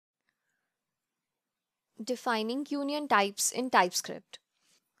Defining union types in TypeScript.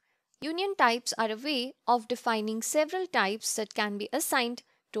 Union types are a way of defining several types that can be assigned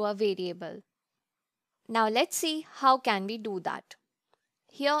to a variable. Now let's see how can we do that.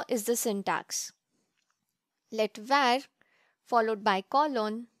 Here is the syntax. Let var followed by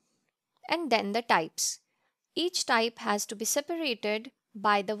colon and then the types. Each type has to be separated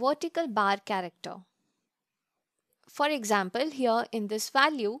by the vertical bar character. For example, here in this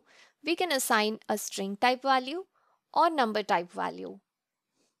value, we can assign a string type value or number type value.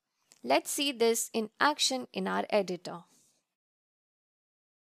 Let's see this in action in our editor.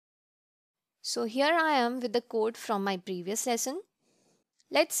 So here I am with the code from my previous lesson.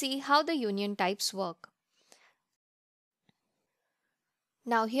 Let's see how the union types work.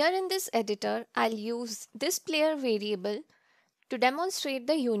 Now here in this editor, I'll use this player variable to demonstrate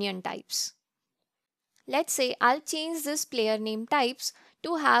the union types. Let's say I'll change this player name types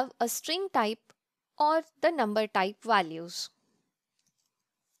to have a string type or the number type values.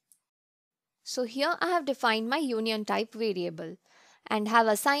 So here I have defined my union type variable and have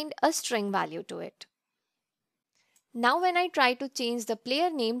assigned a string value to it. Now when I try to change the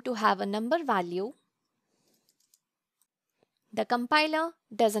player name to have a number value, the compiler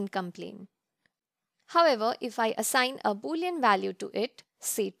doesn't complain. However, if I assign a boolean value to it,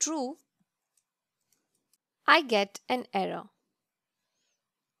 say true, I get an error.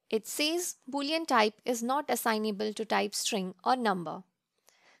 It says boolean type is not assignable to type string or number.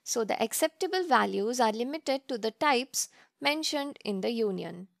 So the acceptable values are limited to the types mentioned in the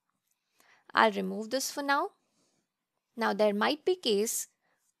union. I'll remove this for now. Now there might be case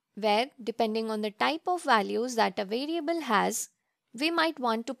where, depending on the type of values that a variable has, we might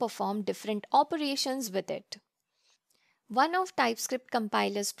want to perform different operations with it. One of TypeScript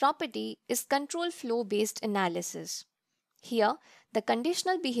compiler's property is control flow based analysis. Here, the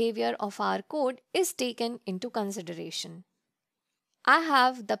conditional behavior of our code is taken into consideration. I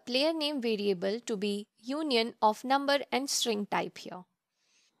have the player name variable to be union of number and string type here.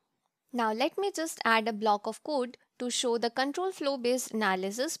 Now let me just add a block of code to show the control flow based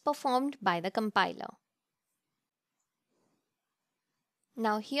analysis performed by the compiler.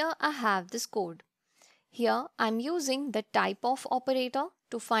 Now here I have this code. Here I am using the type of operator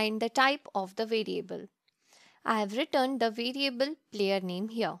to find the type of the variable. I have written the variable player name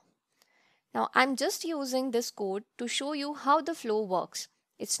here. Now I'm just using this code to show you how the flow works.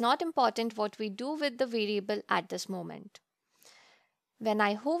 It's not important what we do with the variable at this moment. When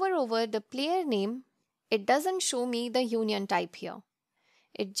I hover over the player name, it doesn't show me the union type here.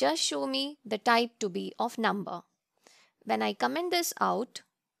 It just shows me the type to be of number. When I comment this out,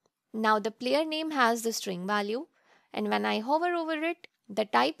 now the player name has the string value, and when I hover over it, the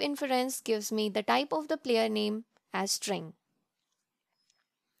type inference gives me the type of the player name as string.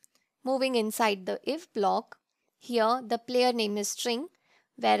 Moving inside the if block, here the player name is string,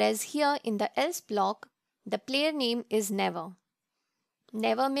 whereas here in the else block, the player name is never.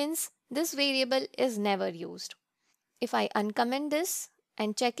 Never means this variable is never used. If I uncomment this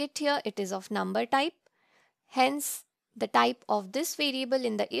and check it here, it is of number type. Hence, the type of this variable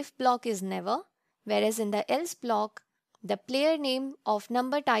in the if block is never, whereas in the else block, the player name of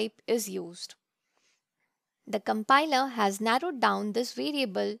number type is used. The compiler has narrowed down this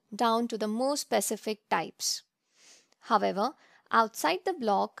variable down to the more specific types. However, outside the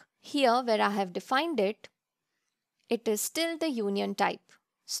block, here where I have defined it, it is still the union type,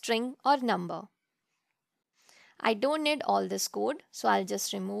 string or number. I don't need all this code, so I'll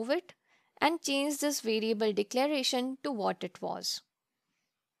just remove it and change this variable declaration to what it was.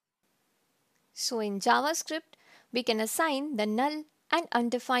 So in JavaScript, we can assign the null and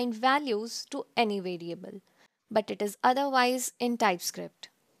undefined values to any variable, but it is otherwise in TypeScript.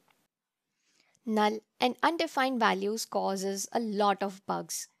 Null and undefined values causes a lot of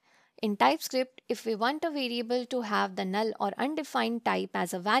bugs. In TypeScript, if we want a variable to have the null or undefined type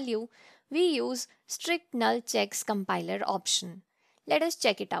as a value, we use strict null checks compiler option. Let us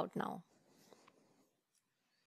check it out now.